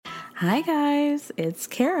Hi guys, it's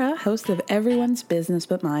Kara, host of Everyone's Business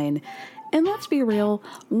But Mine. And let's be real,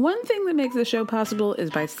 one thing that makes the show possible is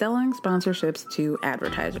by selling sponsorships to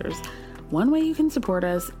advertisers. One way you can support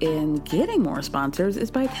us in getting more sponsors is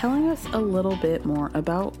by telling us a little bit more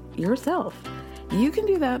about yourself. You can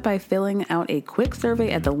do that by filling out a quick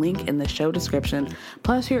survey at the link in the show description.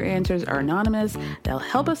 Plus, your answers are anonymous. They'll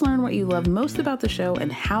help us learn what you love most about the show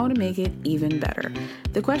and how to make it even better.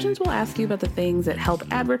 The questions will ask you about the things that help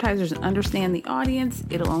advertisers understand the audience.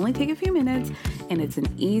 It'll only take a few minutes, and it's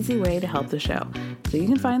an easy way to help the show. So you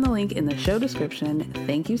can find the link in the show description.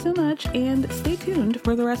 Thank you so much, and stay tuned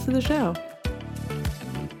for the rest of the show.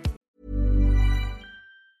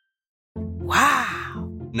 Wow.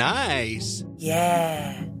 Nice.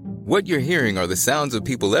 Yeah. What you're hearing are the sounds of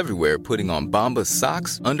people everywhere putting on Bombas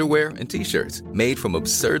socks, underwear, and T-shirts made from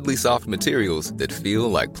absurdly soft materials that feel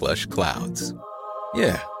like plush clouds.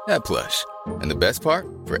 Yeah, that plush. And the best part?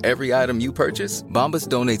 For every item you purchase, Bombas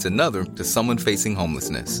donates another to someone facing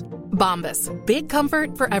homelessness. Bombas. Big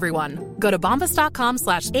comfort for everyone. Go to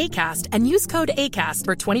bombas.com/ACAST and use code ACAST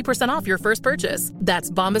for 20% off your first purchase.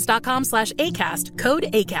 That's bombas.com/ACAST. Code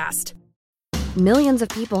ACAST. Millions of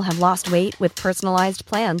people have lost weight with personalized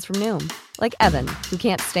plans from Noom. Like Evan, who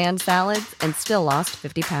can't stand salads and still lost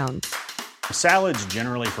 50 pounds. Salads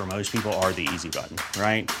generally for most people are the easy button,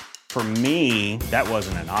 right? For me, that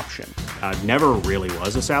wasn't an option. I never really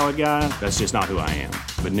was a salad guy. That's just not who I am.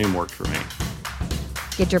 But Noom worked for me.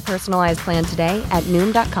 Get your personalized plan today at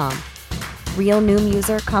Noom.com. Real Noom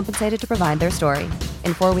user compensated to provide their story.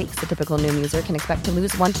 In 4 weeks, the typical Noom user can expect to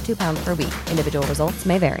lose 1 to 2 pounds per week. Individual results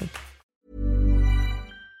may vary.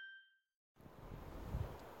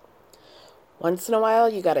 Once in a while,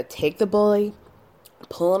 you gotta take the bully,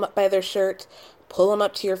 pull them up by their shirt, pull them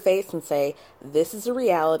up to your face and say, this is a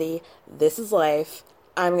reality, this is life,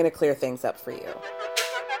 I'm gonna clear things up for you.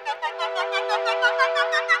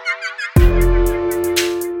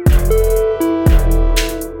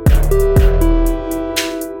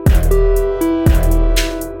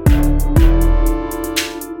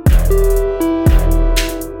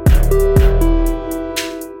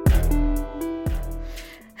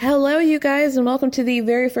 Hello, you guys, and welcome to the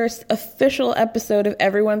very first official episode of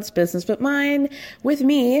Everyone's Business But Mine with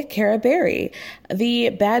me, Kara Berry. The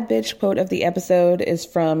bad bitch quote of the episode is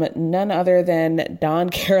from none other than Dawn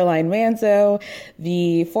Caroline Manzo,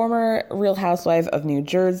 the former Real Housewife of New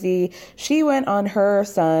Jersey. She went on her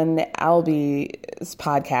son Albie's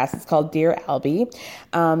podcast. It's called Dear Albie,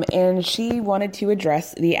 and she wanted to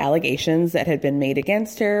address the allegations that had been made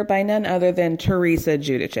against her by none other than Teresa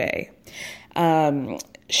Giudice.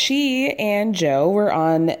 She and Joe were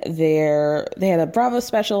on they had a Bravo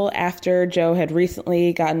special after Joe had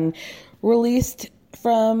recently gotten released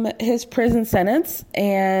from his prison sentence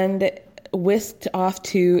and whisked off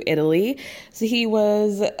to Italy. So he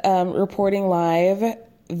was reporting live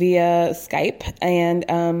via Skype, and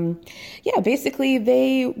basically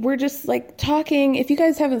they were just like talking. If you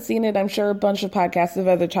guys haven't seen it, I'm sure a bunch of podcasts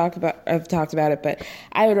have talked about it, but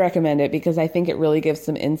I would recommend it because I think it really gives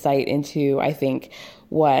some insight into, I think,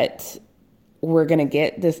 what we're going to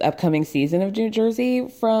get this upcoming season of New Jersey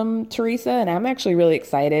from Teresa, and I'm actually really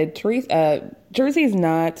excited. Jersey is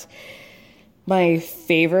not my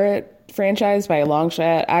favorite franchise by a long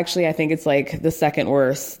shot. Actually, I think it's like the second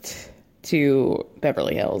worst to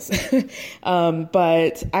Beverly Hills.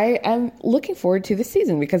 But I'm looking forward to this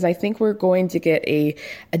season because I think we're going to get a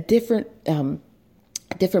different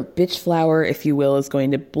bitch flower, if you will, is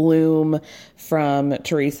going to bloom from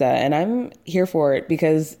Teresa. And I'm here for it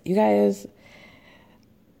because you guys,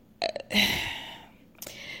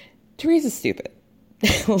 Teresa's stupid.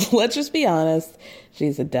 Let's just be honest.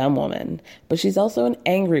 She's a dumb woman, but she's also an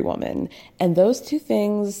angry woman. And those two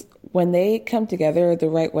things, when they come together the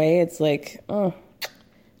right way, it's like a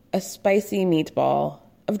spicy meatball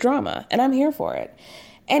of drama. And I'm here for it.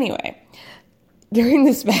 Anyway, during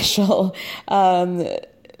the special,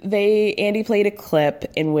 Andy played a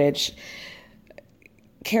clip in which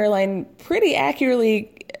Caroline pretty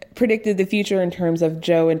accurately predicted the future in terms of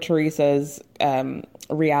Joe and Teresa's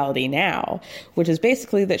reality now, which is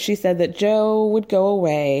basically that she said that Joe would go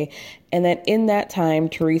away and that in that time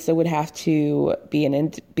Teresa would have to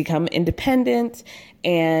become independent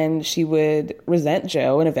and she would resent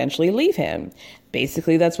Joe and eventually leave him.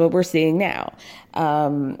 Basically, that's what we're seeing now.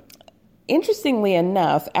 Interestingly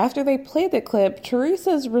enough, after they played the clip,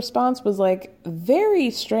 Teresa's response was like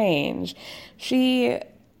very strange. She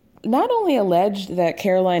not only alleged that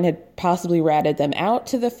Caroline had possibly ratted them out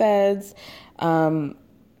to the feds,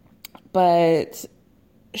 but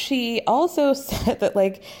she also said that,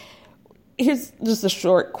 like, here's just a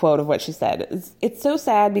short quote of what she said. It's so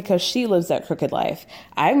sad because she lives that crooked life.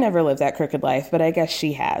 I've never lived that crooked life, but I guess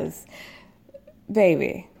she has.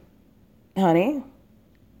 Baby, honey,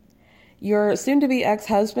 your soon-to-be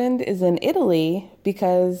ex-husband is in Italy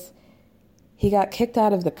because he got kicked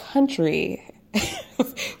out of the country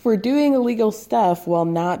for doing illegal stuff while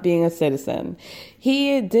not being a citizen.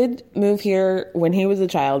 He did move here when he was a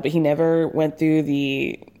child, but he never went through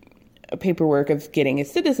the paperwork of getting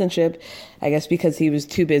his citizenship, I guess because he was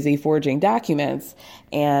too busy forging documents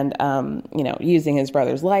and, using his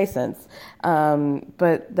brother's license.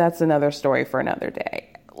 But that's another story for another day.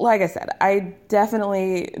 Like I said,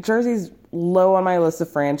 Jersey's low on my list of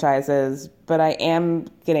franchises, but I am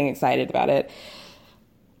getting excited about it.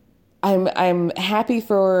 I'm happy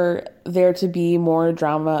for there to be more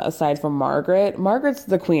drama aside from Margaret. Margaret's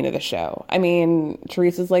the queen of the show. I mean,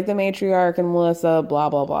 Teresa's like the matriarch and Melissa, blah,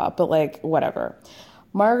 blah, blah. But like, whatever.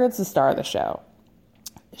 Margaret's the star of the show.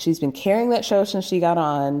 She's been carrying that show since she got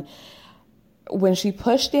on. When she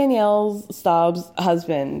pushed Danielle Staub's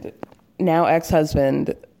husband, now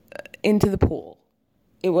ex-husband, into the pool,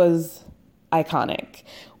 it was iconic.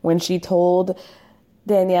 When she told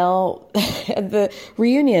Danielle at the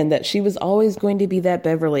reunion that she was always going to be that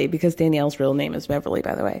Beverly, because Danielle's real name is Beverly,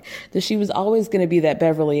 by the way, that she was always going to be that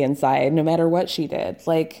Beverly inside, no matter what she did.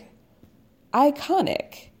 Like,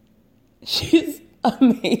 iconic. She's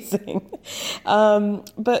amazing.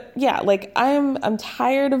 But yeah, like I'm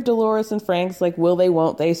tired of Dolores and Frank's like will they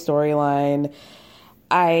won't they storyline.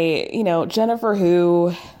 Jennifer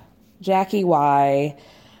who, Jackie why,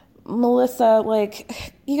 Melissa,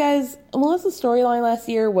 like, you guys, Melissa's storyline last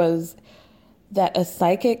year was that a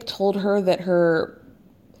psychic told her that her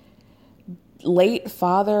late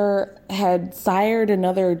father had sired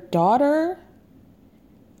another daughter,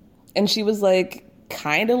 and she was like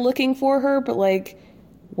kind of looking for her, but like,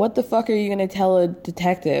 what the fuck are you gonna tell a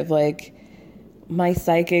detective? Like, my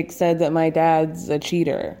psychic said that my dad's a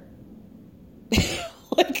cheater.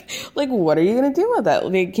 Like, what are you going to do with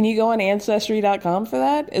that? Like, can you go on Ancestry.com for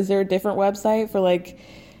that? Is there a different website for, like,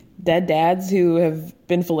 dead dads who have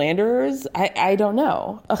been philanderers? I don't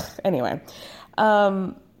know. Ugh, anyway.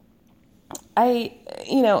 And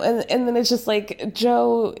then it's just, like,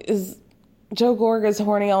 Joe Gorga's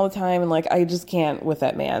horny all the time, and, like, I just can't with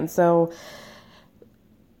that man. So,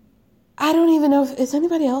 I don't even know is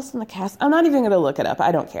anybody else in the cast? I'm not even going to look it up.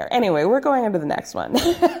 I don't care. Anyway, we're going on to the next one.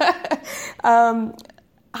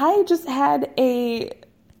 I just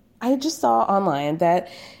saw online that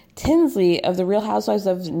Tinsley of The Real Housewives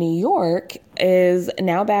of New York is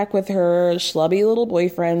now back with her schlubby little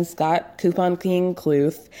boyfriend, Scott Coupon King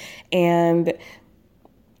Cluth. And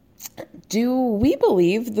do we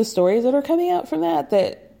believe the stories that are coming out from that?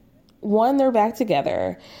 That one, they're back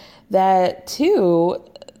together. That two,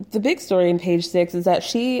 the big story in Page Six is that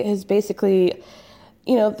she has basically,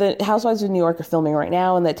 the Housewives of New York are filming right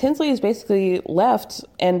now, and that Tinsley has basically left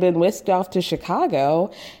and been whisked off to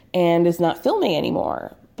Chicago and is not filming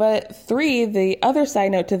anymore. But three, the other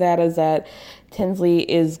side note to that is that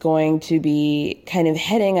Tinsley is going to be kind of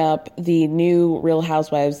heading up the new Real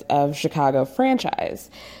Housewives of Chicago franchise.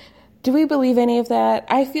 Do we believe any of that?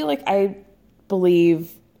 I feel like I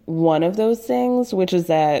believe one of those things, which is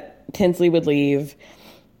that Tinsley would leave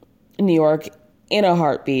New York in a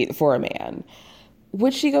heartbeat for a man.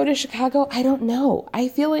 Would she go to Chicago? I don't know. I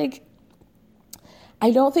don't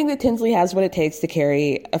think that Tinsley has what it takes to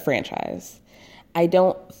carry a franchise. I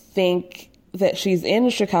don't think that she's in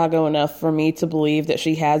Chicago enough for me to believe that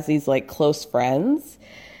she has these like close friends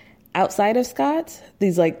outside of Scott,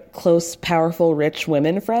 these like close, powerful, rich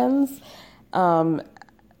women friends.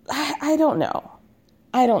 I don't know.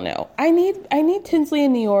 I need Tinsley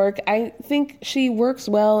in New York. I think she works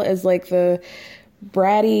well as like the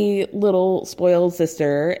bratty little spoiled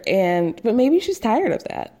sister, but maybe she's tired of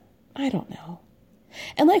that. I don't know.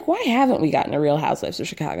 And like, why haven't we gotten a Real Housewives of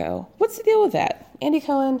Chicago? What's the deal with that? Andy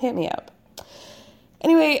Cohen, hit me up.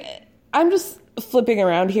 Anyway, I'm just flipping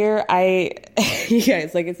around here. You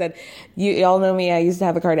guys, like I said, you all know me. I used to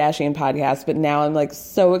have a Kardashian podcast, but now I'm like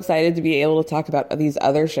so excited to be able to talk about these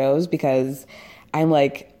other shows because I'm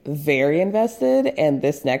like very invested. And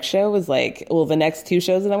this next show is like, well, the next two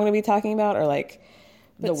shows that I'm going to be talking about are like,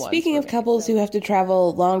 but speaking of couples who have to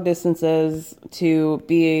travel long distances to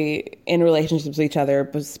be in relationships with each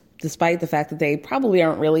other, despite the fact that they probably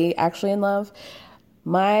aren't really actually in love,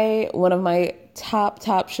 one of my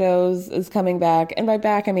top shows is coming back. And by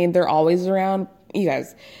back, I mean, they're always around. You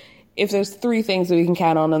guys, if there's three things that we can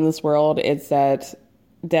count on in this world, it's that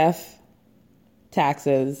death,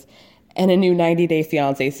 taxes, and a new 90 Day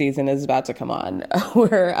Fiancé season is about to come on.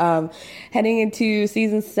 We're heading into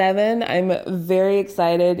season 7. I'm very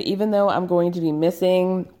excited, even though I'm going to be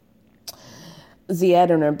missing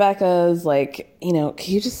Zied and Rebecca's, like, you know,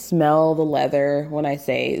 can you just smell the leather when I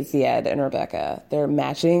say Zied and Rebecca? They're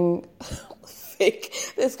matching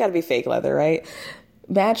fake, this got to be fake leather, right?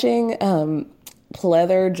 Matching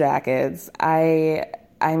pleather jackets.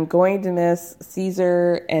 I'm going to miss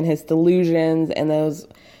Caesar and his delusions and those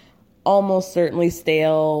almost certainly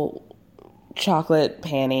stale chocolate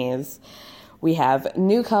panties. We have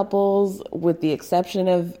new couples with the exception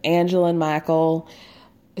of Angela and Michael,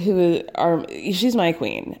 she's my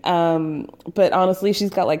queen. But honestly, she's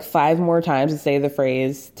got like 5 more times to say the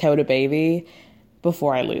phrase "tote a baby"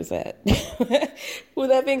 before I lose it. With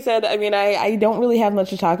that being said, I mean, I don't really have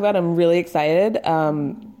much to talk about. I'm really excited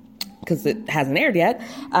because it hasn't aired yet.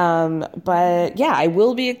 But yeah, I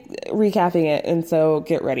will be recapping it, and so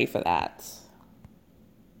get ready for that.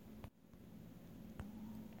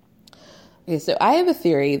 Okay, so I have a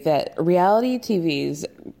theory that reality TV's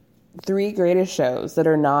 3 greatest shows that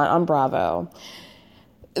are not on Bravo,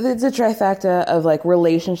 it's a trifecta of like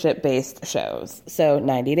relationship-based shows. So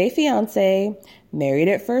 90 Day Fiancé, Married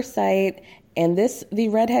at First Sight, and the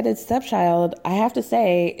redheaded stepchild, I have to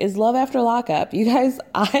say, is Love After Lockup. You guys,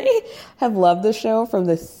 I have loved the show from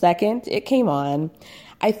the second it came on.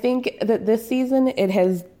 I think that this season it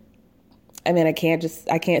has, I mean, I can't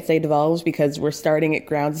say devolves because we're starting at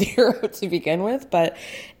ground zero to begin with, but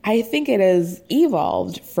I think it has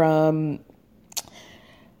evolved from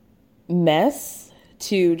mess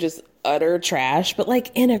to just utter trash, but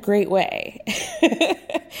like in a great way.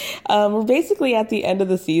 We're basically at the end of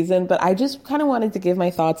the season, but I just kind of wanted to give my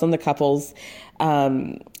thoughts on the couples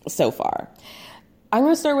so far. I'm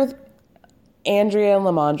going to start with Andrea and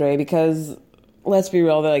Lamondre because let's be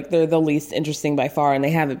real, they're the least interesting by far, and they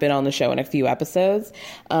haven't been on the show in a few episodes.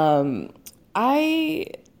 I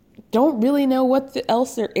don't really know what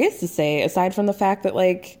else there is to say aside from the fact that,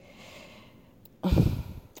 like,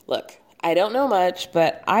 look, I don't know much,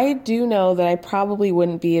 but I do know that I probably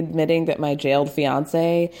wouldn't be admitting that my jailed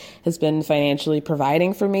fiance has been financially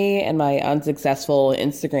providing for me and my unsuccessful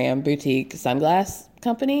Instagram boutique sunglass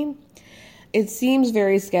company. It seems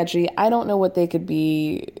very sketchy. I don't know what they could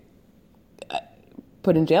be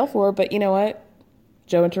put in jail for, but you know what?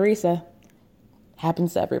 Joe and Teresa.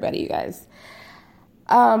 Happens to everybody, you guys.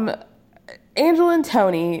 Angela and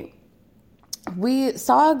Tony. We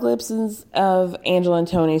saw glimpses of Angela and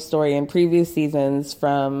Tony's story in previous seasons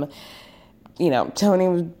from, you know, Tony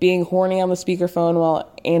was being horny on the speakerphone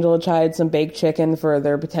while Angela tried some baked chicken for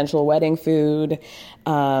their potential wedding food.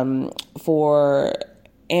 For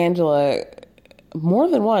Angela, more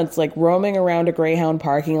than once, like roaming around a Greyhound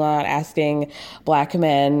parking lot asking black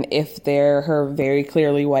men if they're her very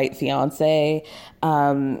clearly white fiance.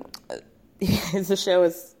 The show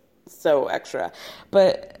is so extra.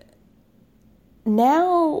 But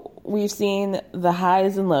now we've seen the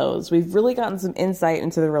highs and lows. We've really gotten some insight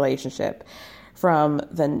into the relationship from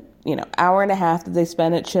the, hour and a half that they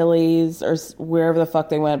spent at Chili's or wherever the fuck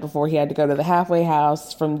they went before he had to go to the halfway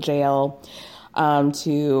house from jail,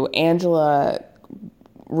 to Angela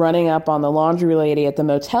running up on the laundry lady at the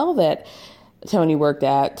motel that Tony worked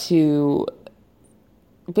at to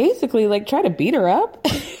basically like try to beat her up.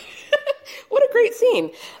 What a great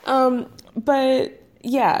scene. But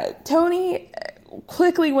yeah, Tony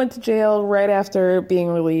quickly went to jail right after being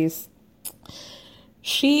released.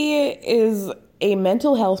 She is a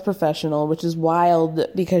mental health professional, which is wild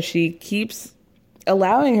because she keeps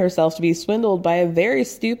allowing herself to be swindled by a very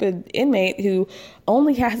stupid inmate who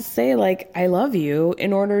only has to say, like, I love you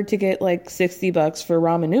in order to get like $60 for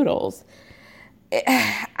ramen noodles.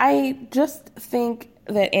 I just think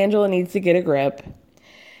that Angela needs to get a grip.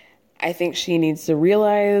 I think she needs to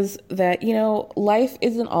realize that, life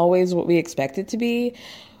isn't always what we expect it to be.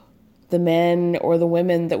 The men or the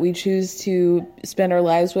women that we choose to spend our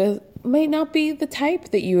lives with might not be the type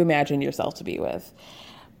that you imagine yourself to be with.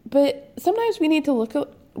 But sometimes we need to look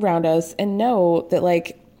around us and know that,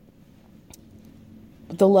 like,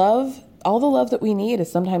 all the love that we need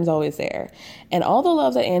is sometimes always there. And all the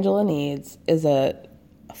love that Angela needs is a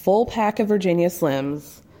full pack of Virginia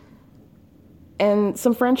Slims and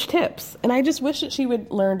some French tips. And I just wish that she would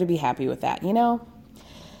learn to be happy with that,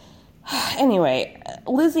 Anyway,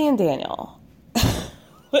 Lizzie and Daniel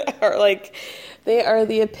are like, they are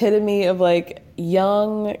the epitome of like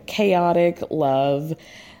young, chaotic love.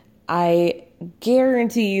 I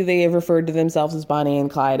guarantee you they have referred to themselves as Bonnie and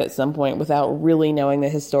Clyde at some point without really knowing the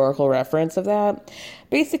historical reference of that.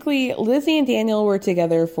 Basically, Lizzie and Daniel were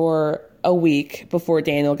together for a week before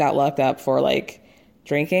Daniel got locked up for like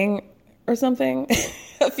drinking. or something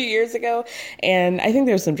a few years ago. And I think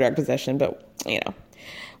there's some drug possession, but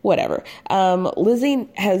whatever. Lizzie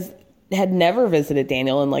had never visited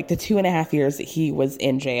Daniel in like the 2.5 years that he was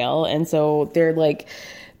in jail. And so they're like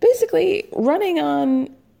basically running on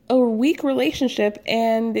a weak relationship,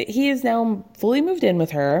 and he is now fully moved in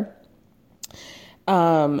with her.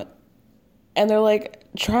 And they're like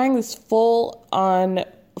trying this full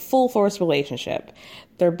force relationship.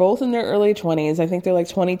 They're both in their early 20s. I think they're like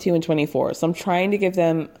 22 and 24. So I'm trying to give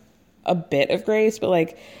them a bit of grace, but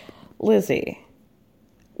like Lizzie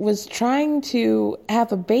was trying to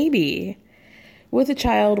have a baby with a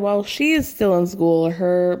child while she is still in school.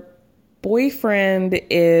 Her boyfriend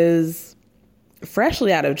is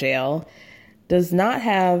freshly out of jail, does not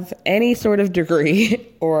have any sort of degree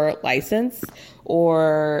or license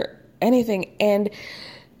or anything. And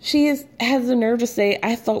she has the nerve to say,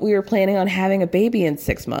 I thought we were planning on having a baby in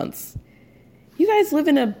 6 months. You guys live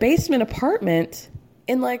in a basement apartment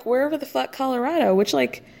in like wherever the fuck Colorado, which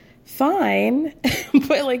like fine,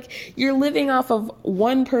 but like you're living off of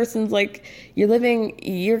one person's, like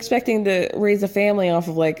you're expecting to raise a family off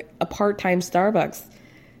of like a part-time Starbucks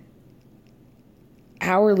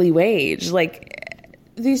hourly wage. Like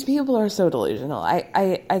these people are so delusional.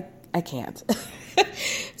 I can't.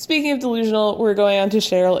 Speaking of delusional, we're going on to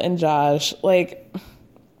Cheryl and Josh. Like,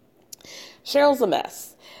 Cheryl's a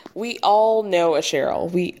mess. We all know a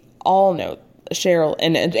Cheryl. We all know Cheryl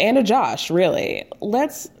and a Josh, really.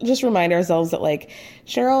 Let's just remind ourselves that, like,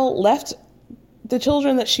 Cheryl left the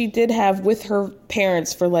children that she did have with her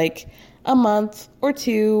parents for, like, a month or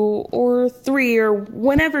 2 or 3 or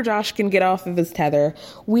whenever Josh can get off of his tether.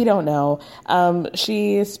 We don't know.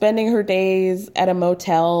 She's spending her days at a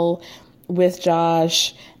motel with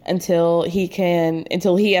Josh until he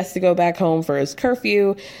has to go back home for his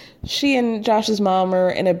curfew. She and Josh's mom are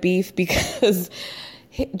in a beef because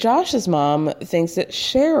Josh's mom thinks that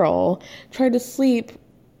Cheryl tried to sleep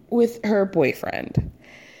with her boyfriend.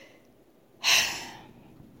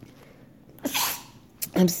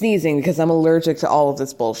 I'm sneezing because I'm allergic to all of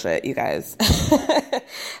this bullshit, you guys.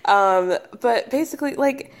 But basically,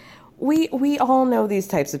 like, we all know these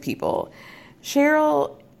types of people.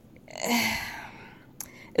 Cheryl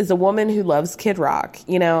is a woman who loves Kid Rock,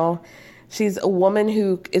 you know? She's a woman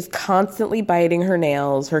who is constantly biting her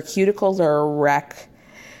nails. Her cuticles are a wreck.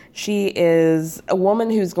 She is a woman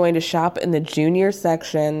who's going to shop in the junior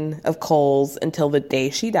section of Kohl's until the day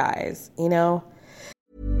she dies, you know?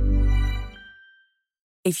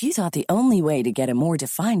 If you thought the only way to get a more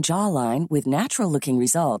defined jawline with natural-looking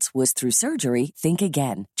results was through surgery, think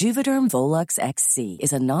again. Juvederm Volux XC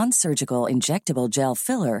is a non-surgical injectable gel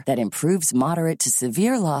filler that improves moderate to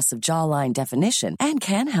severe loss of jawline definition and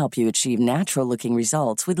can help you achieve natural-looking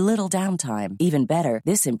results with little downtime. Even better,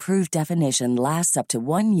 this improved definition lasts up to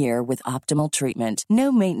 1 year with optimal treatment.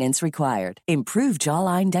 No maintenance required. Improve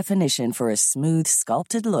jawline definition for a smooth,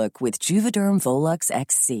 sculpted look with Juvederm Volux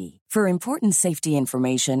XC. For important safety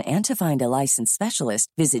information and to find a licensed specialist,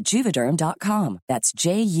 visit Juvederm.com. That's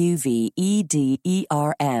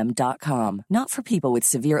Juvederm.com. Not for people with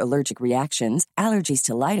severe allergic reactions, allergies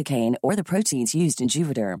to lidocaine, or the proteins used in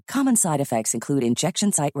Juvederm. Common side effects include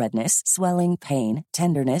injection site redness, swelling, pain,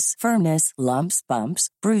 tenderness, firmness, lumps, bumps,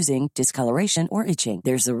 bruising, discoloration, or itching.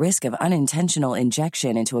 There's a risk of unintentional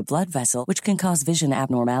injection into a blood vessel, which can cause vision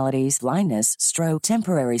abnormalities, blindness, stroke,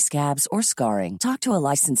 temporary scabs, or scarring. Talk to a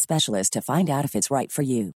licensed specialist to find out if it's right for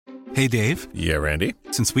you. Hey, Dave. Yeah, Randy.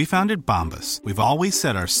 Since we founded Bombas, we've always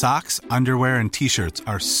said our socks, underwear, and T-shirts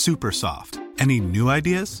are super soft. Any new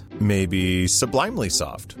ideas? Maybe sublimely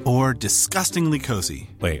soft. Or disgustingly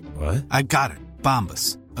cozy. Wait, what? I got it.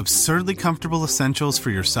 Bombas. Absurdly comfortable essentials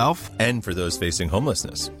for yourself and for those facing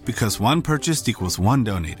homelessness. Because one purchased equals one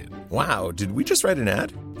donated. Wow, did we just write an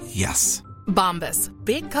ad? Yes. Bombas.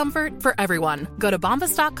 Big comfort for everyone. Go to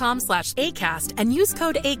bombas.com/ACAST and use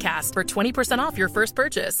code ACAST for 20% off your first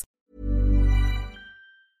purchase.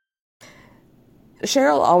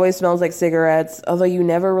 Cheryl always smells like cigarettes, although you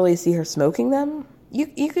never really see her smoking them. You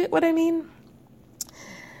get what I mean?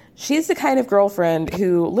 She's the kind of girlfriend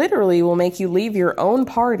who literally will make you leave your own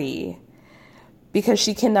party because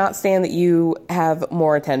she cannot stand that you have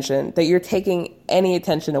more attention, that you're taking any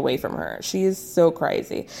attention away from her. She is so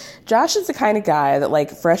crazy. Josh is the kind of guy that,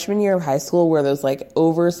 like, freshman year of high school wore those, like,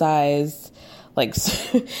 oversized, like,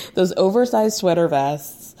 those oversized sweater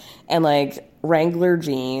vests and, like, Wrangler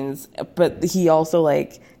jeans. But he also,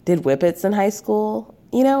 like, did whippets in high school.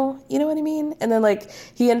 You know what I mean? And then, like,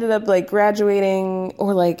 he ended up, like, graduating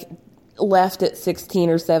or, like, left at 16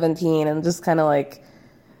 or 17 and just kind of, like,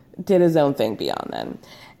 did his own thing beyond then.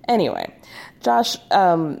 Anyway, Josh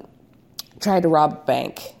tried to rob a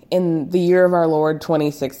bank in the year of our Lord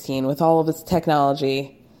 2016 with all of its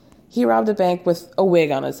technology. He robbed a bank with a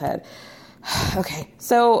wig on his head. Okay,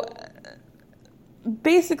 so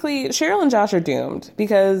basically Cheryl and Josh are doomed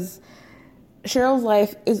because Cheryl's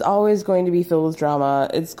life is always going to be filled with drama.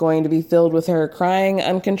 It's going to be filled with her crying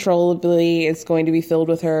uncontrollably. It's going to be filled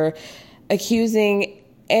with her accusing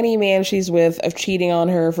any man she's with of cheating on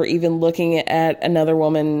her for even looking at another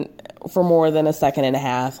woman for more than a second and a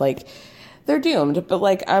half. Like, they're doomed, but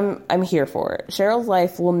like, I'm here for it. Cheryl's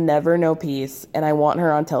life will never know peace, and I want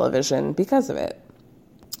her on television because of it.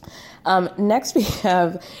 Next we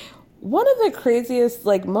have one of the craziest,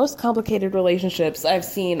 like, most complicated relationships I've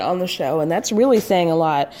seen on the show, and that's really saying a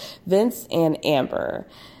lot, Vince and Amber.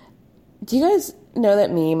 Do you guys know that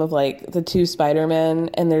meme of, like, the two Spider-Men,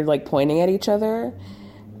 and they're, like, pointing at each other?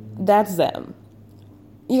 That's them.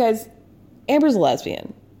 You guys, Amber's a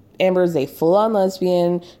lesbian. Amber's a full-on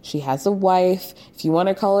lesbian. She has a wife. If you want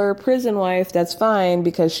to call her a prison wife, that's fine,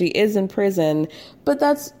 because she is in prison, but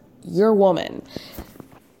that's your woman.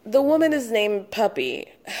 The woman is named Puppy.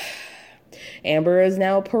 Amber is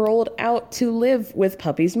now paroled out to live with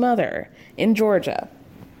Puppy's mother in Georgia,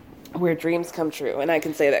 where dreams come true. And I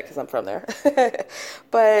can say that because I'm from there.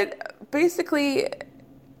 But basically, even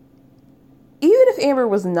if Amber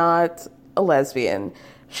was not a lesbian,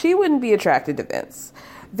 she wouldn't be attracted to Vince.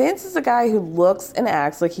 Vince is a guy who looks and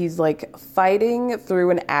acts like he's, like, fighting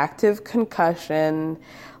through an active concussion.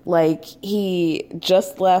 Like, he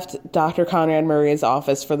just left Dr. Conrad Murray's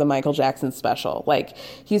office for the Michael Jackson special. Like,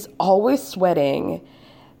 he's always sweating.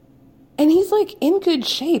 And he's, like, in good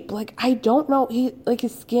shape. Like, I don't know.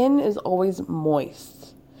 His skin is always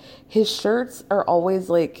moist. His shirts are always,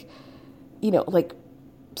 like, you know, like,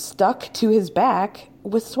 stuck to his back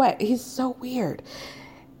with sweat. He's so weird.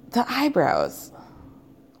 The eyebrows.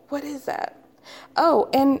 What is that? Oh,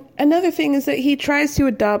 and another thing is that he tries to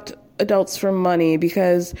adopt adults for money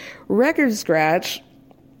because Record Scratch,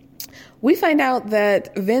 we find out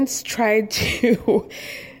that Vince tried to,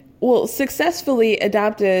 successfully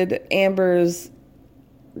adopted Amber's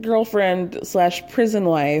girlfriend / prison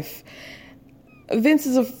wife. Vince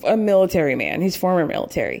is a military man. He's former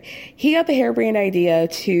military. He got the harebrained idea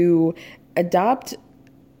to adopt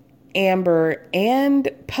Amber and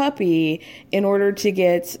Puppy in order to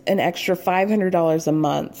get an extra $500 a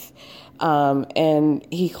month. And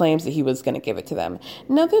he claims that he was going to give it to them.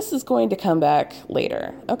 Now, this is going to come back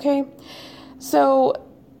later, okay? So,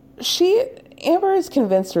 Amber has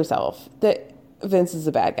convinced herself that Vince is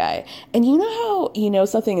a bad guy. And you know how you know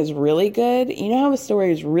something is really good? You know how a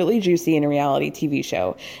story is really juicy in a reality TV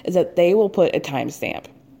show? Is that they will put a timestamp.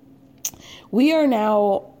 We are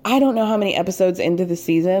now, I don't know how many episodes into the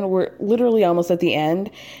season. We're literally almost at the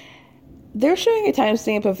end. They're showing a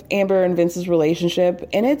timestamp of Amber and Vince's relationship,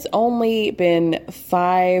 and it's only been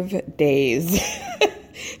 5 days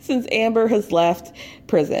since Amber has left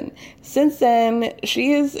prison. Since then,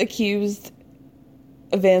 she has accused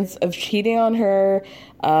Vince of cheating on her,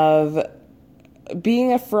 of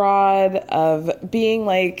being a fraud, of being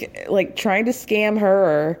like trying to scam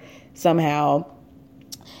her somehow.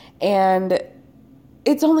 And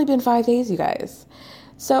it's only been 5 days, you guys.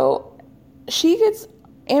 So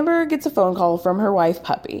Amber gets a phone call from her wife,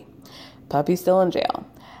 Puppy. Puppy's still in jail.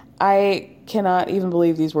 I cannot even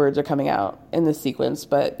believe these words are coming out in this sequence,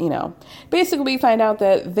 but, you know. Basically, we find out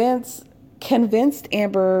that Vince convinced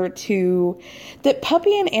Amber that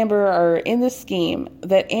Puppy and Amber are in this scheme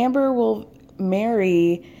that Amber will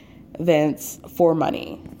marry Vince for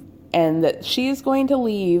money. And that she is going to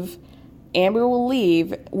leave, Amber will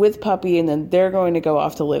leave with Puppy, and then they're going to go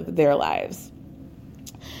off to live their lives.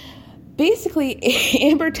 Basically,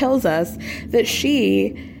 Amber tells us that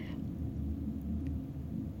she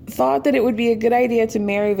thought that it would be a good idea to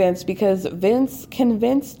marry Vince because Vince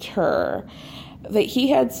convinced her that he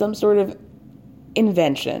had some sort of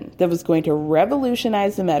invention that was going to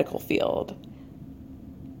revolutionize the medical field,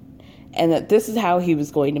 and that this is how he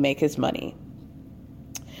was going to make his money.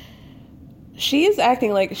 She is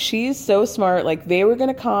acting like she's so smart, like they were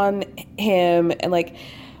going to con him, and like,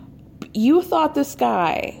 you thought this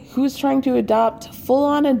guy who's trying to adopt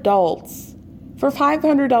full-on adults for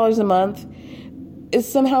 $500 a month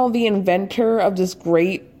is somehow the inventor of this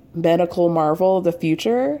great medical marvel of the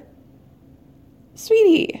future?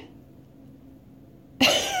 Sweetie.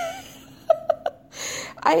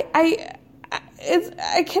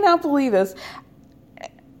 I cannot believe this.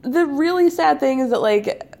 The really sad thing is that,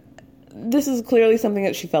 like, this is clearly something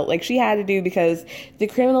that she felt like she had to do because the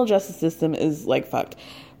criminal justice system is, like, fucked.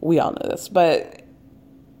 We all know this, but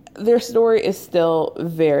their story is still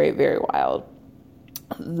very, very wild.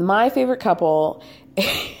 My favorite couple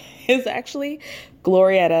is actually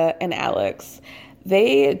Glorietta and Alex.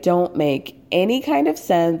 They don't make any kind of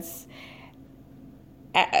sense.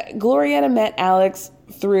 Glorietta met Alex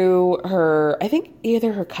through her, I think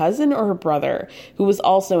either her cousin or her brother, who was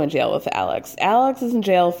also in jail with Alex. Alex is in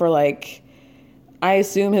jail for like, I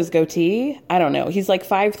assume his goatee. I don't know. He's like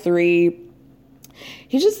 5'3".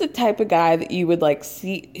 He's just the type of guy that you would like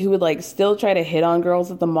see, who would like still try to hit on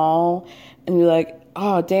girls at the mall and be like,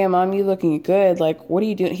 oh, damn, Mom, you looking good. Like, what are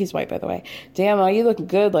you doing? He's white, by the way. Damn, Mom, you looking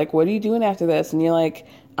good. Like, what are you doing after this? And you're like,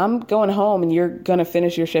 I'm going home and you're going to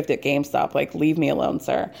finish your shift at GameStop. Like, leave me alone,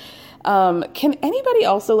 sir. Can anybody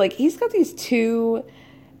also, like, he's got these 2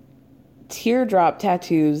 teardrop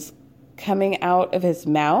tattoos coming out of his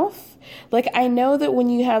mouth. Like, I know that when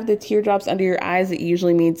you have the teardrops under your eyes, it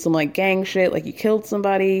usually means some, like, gang shit, like you killed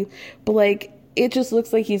somebody. But, like, it just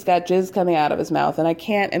looks like he's got jizz coming out of his mouth. And I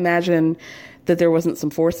can't imagine that there wasn't some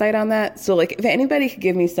foresight on that. So, like, if anybody could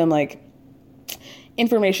give me some, like,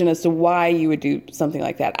 information as to why you would do something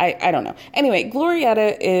like that, I don't know. Anyway,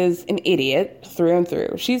 Glorietta is an idiot through and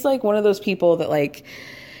through. She's, like, one of those people that, like,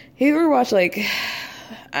 you ever watch, like,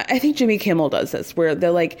 I think Jimmy Kimmel does this, where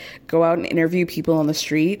they'll, like, go out and interview people on the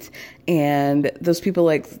street, and those people,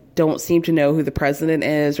 like, don't seem to know who the president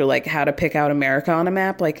is or, like, how to pick out America on a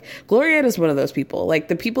map. Like, Glorietta is one of those people. Like,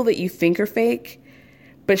 the people that you think are fake,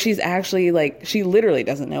 but she's actually, like, she literally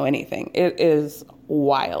doesn't know anything. It is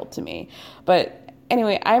wild to me. But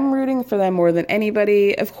anyway, I'm rooting for them more than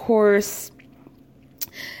anybody. Of course,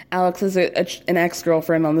 Alex is an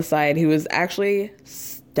ex-girlfriend on the side who is actually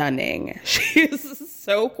stunning. She is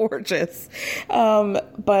so gorgeous.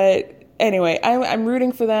 But anyway, I'm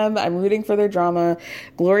rooting for them. I'm rooting for their drama.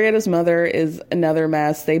 Glorietta's mother is another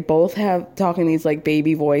mess. They both have talking these like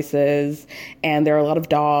baby voices, and there are a lot of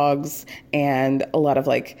dogs and a lot of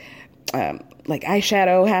like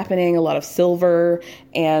eyeshadow happening, a lot of silver.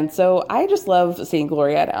 And so I just love seeing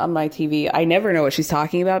Glorietta on my TV. I never know what she's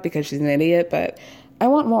talking about because she's an idiot, but I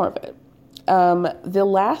want more of it. The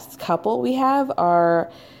last couple we have are,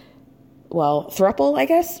 well, throuple, I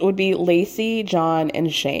guess, would be Lacey, John,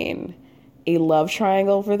 and Shane. A love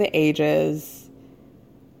triangle for the ages.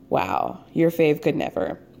 Wow, your fave could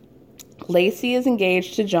never. Lacey is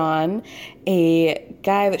engaged to John, a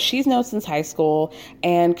guy that she's known since high school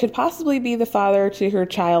and could possibly be the father to her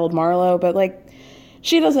child, Marlo, but like,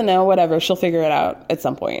 she doesn't know, whatever, she'll figure it out at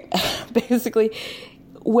some point. Basically,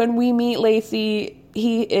 when we meet Lacey,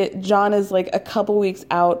 John is like a couple weeks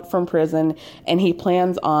out from prison and he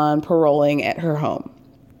plans on paroling at her home.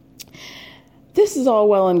 This is all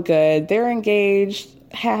well and good. They're engaged,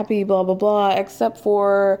 happy, blah, blah, blah, except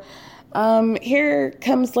for here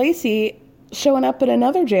comes Lacey showing up at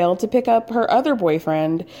another jail to pick up her other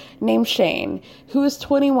boyfriend named Shane, who is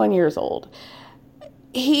 21 years old.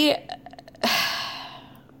 Okay.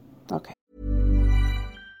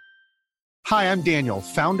 Hi, I'm Daniel,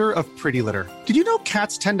 founder of Pretty Litter. Did you know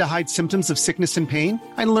cats tend to hide symptoms of sickness and pain?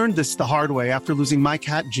 I learned this the hard way after losing my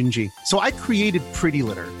cat, Gingy. So I created Pretty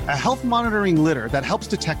Litter, a health monitoring litter that helps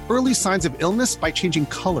detect early signs of illness by changing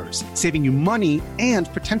colors, saving you money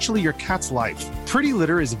and potentially your cat's life. Pretty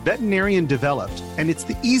Litter is veterinarian developed, and it's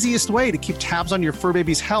the easiest way to keep tabs on your fur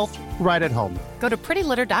baby's health right at home. Go to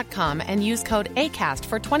prettylitter.com and use code ACAST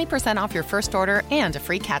for 20% off your first order and a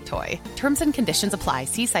free cat toy. Terms and conditions apply.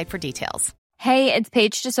 See site for details. Hey, it's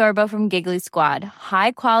Paige DeSorbo from Giggly Squad.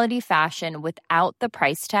 High quality fashion without the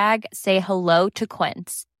price tag. Say hello to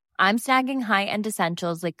Quince. I'm snagging high-end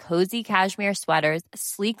essentials like cozy cashmere sweaters,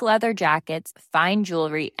 sleek leather jackets, fine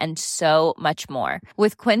jewelry, and so much more.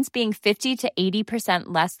 With Quince being 50 to 80%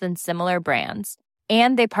 less than similar brands.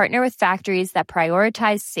 And they partner with factories that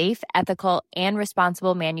prioritize safe, ethical, and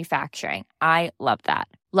responsible manufacturing. I love that.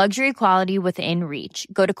 Luxury quality within reach.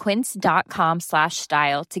 Go to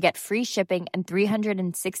quince.com/style to get free shipping and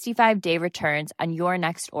 365-day returns on your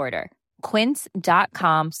next order.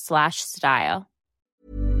 Quince.com/style.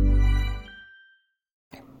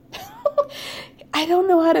 I don't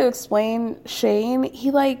know how to explain Shane.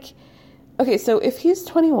 Okay, so if he's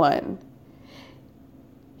 21,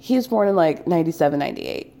 he was born in like 97,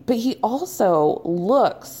 98, but he also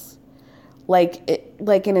looks like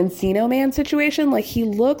an Encino Man situation. Like, he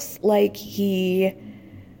looks like he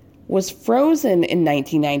was frozen in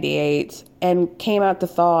 1998 and came out to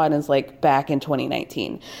thaw and is like back in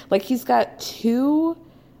 2019. Like, he's got a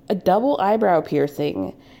double eyebrow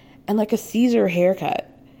piercing and like a Caesar haircut.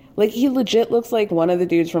 Like, he legit looks like one of the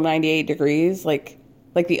dudes from 98 Degrees, like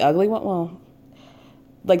the ugly one. Well,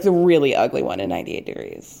 like the really ugly one in 98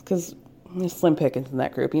 Degrees, because there's Slim Pickens in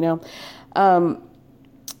that group, you know?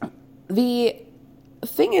 The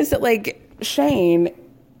thing is that, like, Shane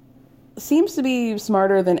seems to be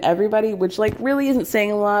smarter than everybody, which like really isn't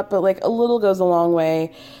saying a lot, but like a little goes a long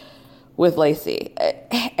way with Lacey.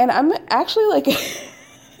 And I'm actually like,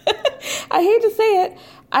 I hate to say it,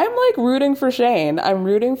 I'm like rooting for Shane. I'm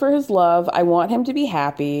rooting for his love. I want him to be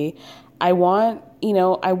happy. I want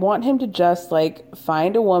him to just like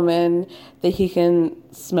find a woman that he can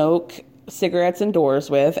smoke cigarettes indoors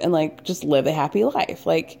with and like just live a happy life.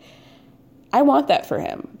 Like, I want that for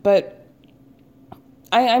him. But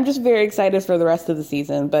I'm just very excited for the rest of the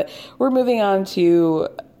season. But we're moving on to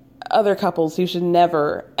other couples who should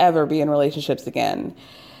never, ever be in relationships again.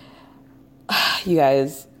 You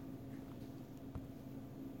guys.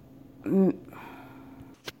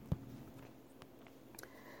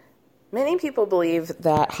 Many people believe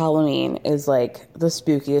that Halloween is like the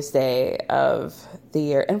spookiest day of the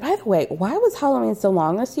year. And by the way, why was Halloween so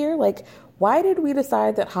long this year? Like, why did we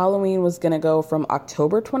decide that Halloween was going to go from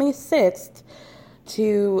October 26th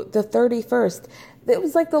to the 31st? It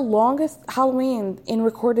was like the longest Halloween in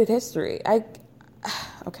recorded history.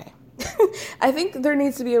 Okay. I think there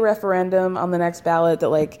needs to be a referendum on the next ballot that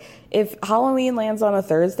like, if Halloween lands on a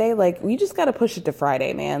Thursday, like we just got to push it to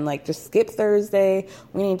Friday, man. Like just skip Thursday.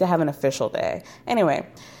 We need to have an official day. Anyway,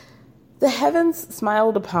 the heavens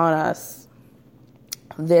smiled upon us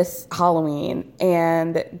this Halloween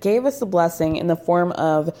and gave us a blessing in the form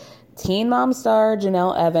of Teen Mom star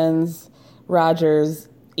Janelle Rogers,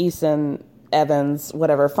 Eason Evans,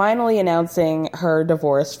 whatever, finally announcing her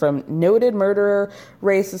divorce from noted murderer,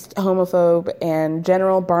 racist, homophobe, and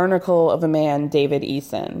general barnacle of a man, David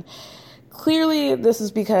Eason. Clearly, this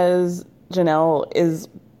is because Janelle is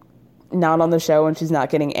not on the show and she's not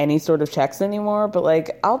getting any sort of checks anymore, but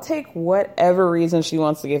like, I'll take whatever reason she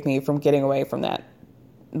wants to give me from getting away from that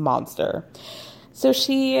monster. So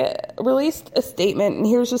she released a statement, and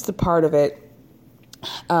here's just a part of it.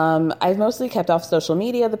 I've mostly kept off social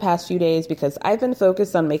media the past few days because I've been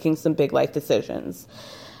focused on making some big life decisions.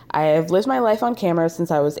 I have lived my life on camera since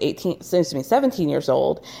I was 17 years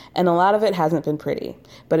old, and a lot of it hasn't been pretty,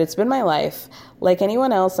 but it's been my life. Like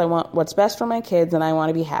anyone else, I want what's best for my kids, and I want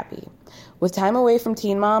to be happy. With time away from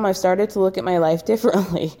Teen Mom, I've started to look at my life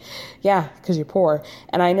differently. Yeah, because you're poor,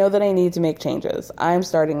 and I know that I need to make changes. I'm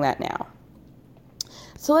starting that now.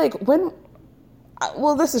 So like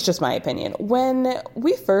well, this is just my opinion. When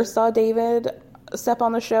we first saw David step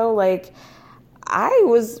on the show, like, I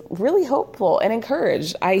was really hopeful and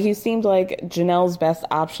encouraged. He seemed like Janelle's best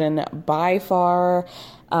option by far,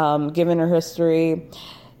 given her history.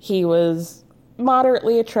 He was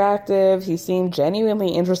moderately attractive. He seemed genuinely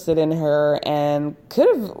interested in her and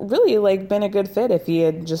could have really, like, been a good fit if he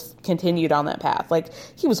had just continued on that path. Like,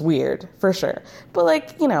 he was weird, for sure. But,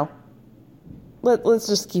 like, you know, let's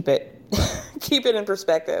just keep it in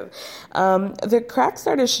perspective. The cracks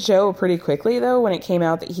started to show pretty quickly, though, when it came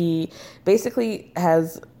out that he basically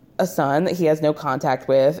has a son that he has no contact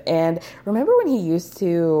with. And remember when he used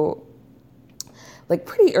to, like,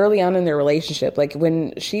 pretty early on in their relationship, like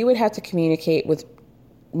when she would have to communicate with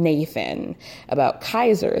Nathan about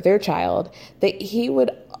Kaiser, their child, that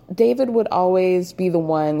David would always be the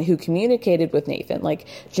one who communicated with Nathan. Like,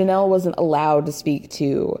 Janelle wasn't allowed to speak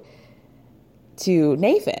to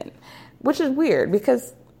Nathan, which is weird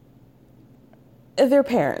because they're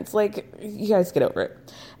parents. Like, you guys get over it.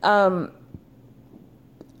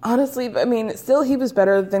 Honestly, I mean, still he was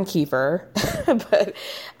better than Kiefer. But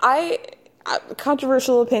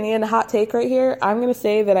controversial opinion, hot take right here. I'm going to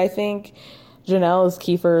say that I think Janelle is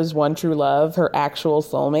Kiefer's one true love, her actual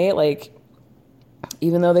soulmate. Like,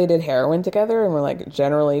 even though they did heroin together and were like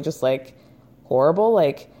generally just like horrible,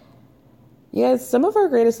 like, yeah, some of our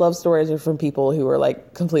greatest love stories are from people who are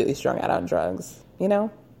like completely strung out on drugs, you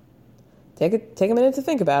know? Take a minute to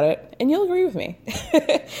think about it and you'll agree with me.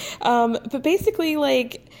 But basically,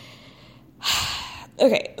 like,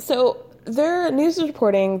 okay, so their news is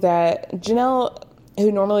reporting that Janelle,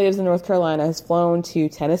 who normally lives in North Carolina, has flown to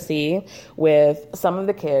Tennessee with some of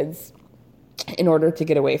the kids in order to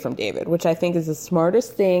get away from David, which I think is the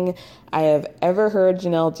smartest thing I have ever heard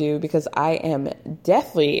Janelle do, because I am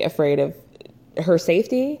deathly afraid of her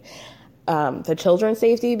safety, the children's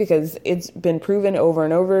safety, because it's been proven over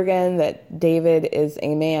and over again that David is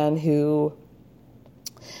a man who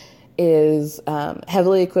is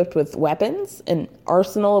heavily equipped with weapons, an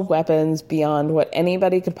arsenal of weapons beyond what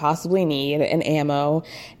anybody could possibly need, and ammo.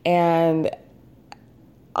 And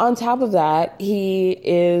on top of that, he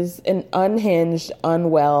is an unhinged,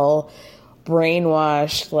 unwell,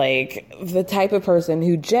 brainwashed, like the type of person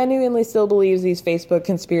who genuinely still believes these Facebook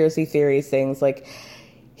conspiracy theories things. Like,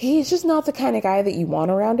 he's just not the kind of guy that you want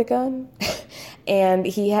around a gun. And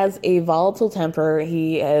he has a volatile temper.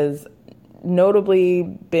 He has notably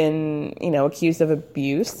been, accused of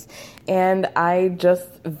abuse. And I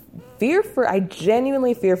genuinely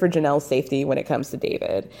fear for Janelle's safety when it comes to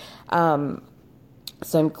David.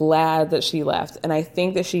 So I'm glad that she left. And I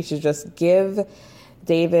think that she should just give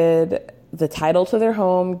David the title to their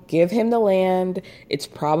home, give him the land. It's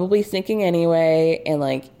probably sinking anyway.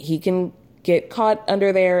 And he can get caught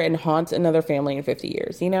under there and haunt another family in 50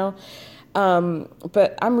 years,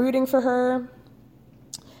 But I'm rooting for her.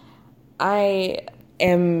 I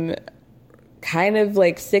am kind of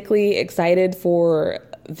sickly excited for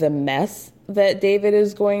the mess that David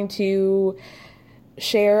is going to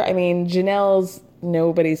share. I mean, Janelle's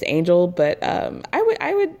nobody's angel, but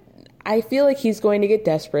I feel like he's going to get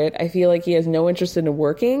desperate. I feel like he has no interest in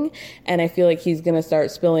working, and I feel like he's going to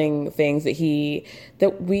start spilling things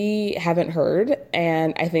that we haven't heard,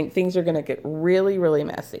 and I think things are going to get really, really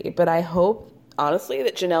messy. But I hope, honestly,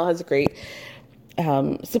 that Janelle has a great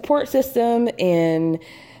support system in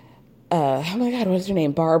oh my God, what is her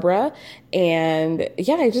name? Barbara. And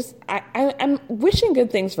yeah, I'm wishing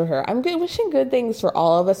good things for her. I'm wishing good things for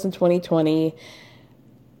all of us in 2020.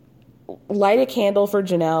 Light a candle for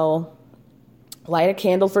Janelle. Light a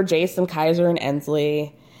candle for Jason, Kaiser, and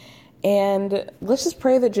Ensley. And let's just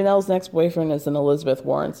pray that Janelle's next boyfriend is an Elizabeth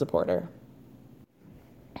Warren supporter.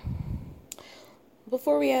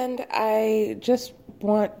 Before we end, I just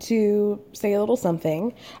want to say a little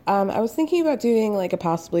something. I was thinking about doing a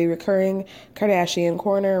possibly recurring Kardashian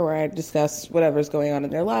corner where I discuss whatever's going on in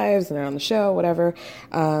their lives and they're on the show, whatever.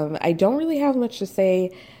 I don't really have much to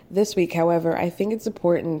say this week. However, I think it's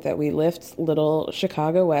important that we lift little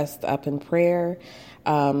Chicago West up in prayer.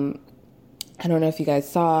 I don't know if you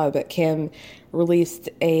guys saw, but Kim released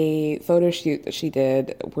a photo shoot that she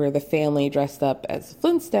did where the family dressed up as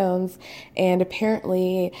Flintstones, and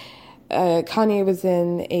apparently Kanye was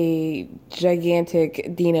in a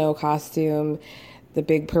gigantic Dino costume, the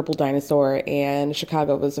big purple dinosaur, and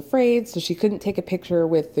Chicago was afraid, so she couldn't take a picture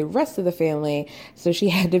with the rest of the family, so she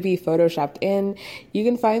had to be photoshopped in. You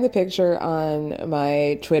can find the picture on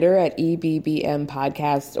my Twitter at EBBM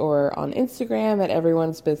Podcast or on Instagram at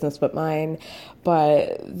Everyone's Business But Mine.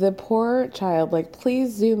 But the poor child,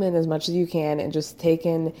 please zoom in as much as you can and just take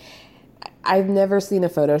in. I've never seen a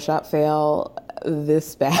Photoshop fail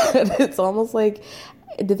this bad. It's almost like,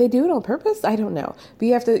 did they do it on purpose? I don't know. But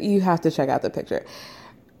you have to check out the picture.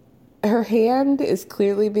 Her hand is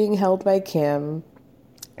clearly being held by Kim.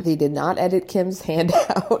 They did not edit Kim's hand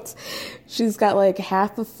out. She's got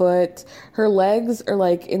half a foot. Her legs are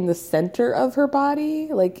in the center of her body.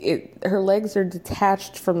 Her legs are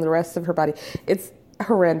detached from the rest of her body. It's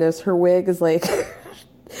horrendous. Her wig is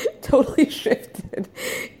totally shifted.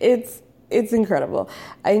 It's incredible.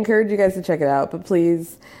 I encourage you guys to check it out, but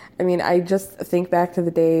please, I just think back to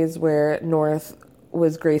the days where North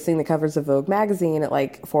was gracing the covers of Vogue magazine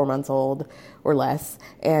at 4 months old or less.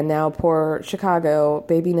 And now poor Chicago,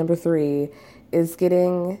 baby number 3, is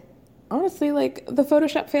getting, honestly, the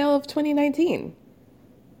Photoshop fail of 2019.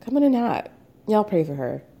 Coming in hot. Y'all pray for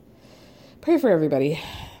her. Pray for everybody.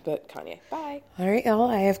 But Kanye. Bye. All right, y'all.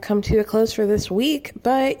 I have come to a close for this week,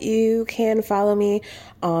 but you can follow me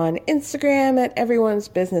on Instagram at Everyone's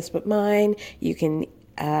Business But Mine. You can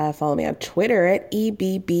follow me on Twitter at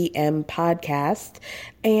EBBM Podcast.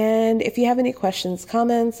 And if you have any questions,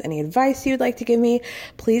 comments, any advice you'd like to give me,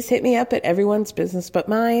 please hit me up at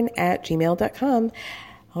everyone'sbusinessbutmine@gmail.com.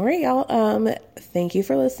 All right, y'all. Thank you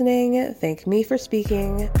for listening. Thank me for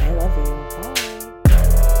speaking. I love you.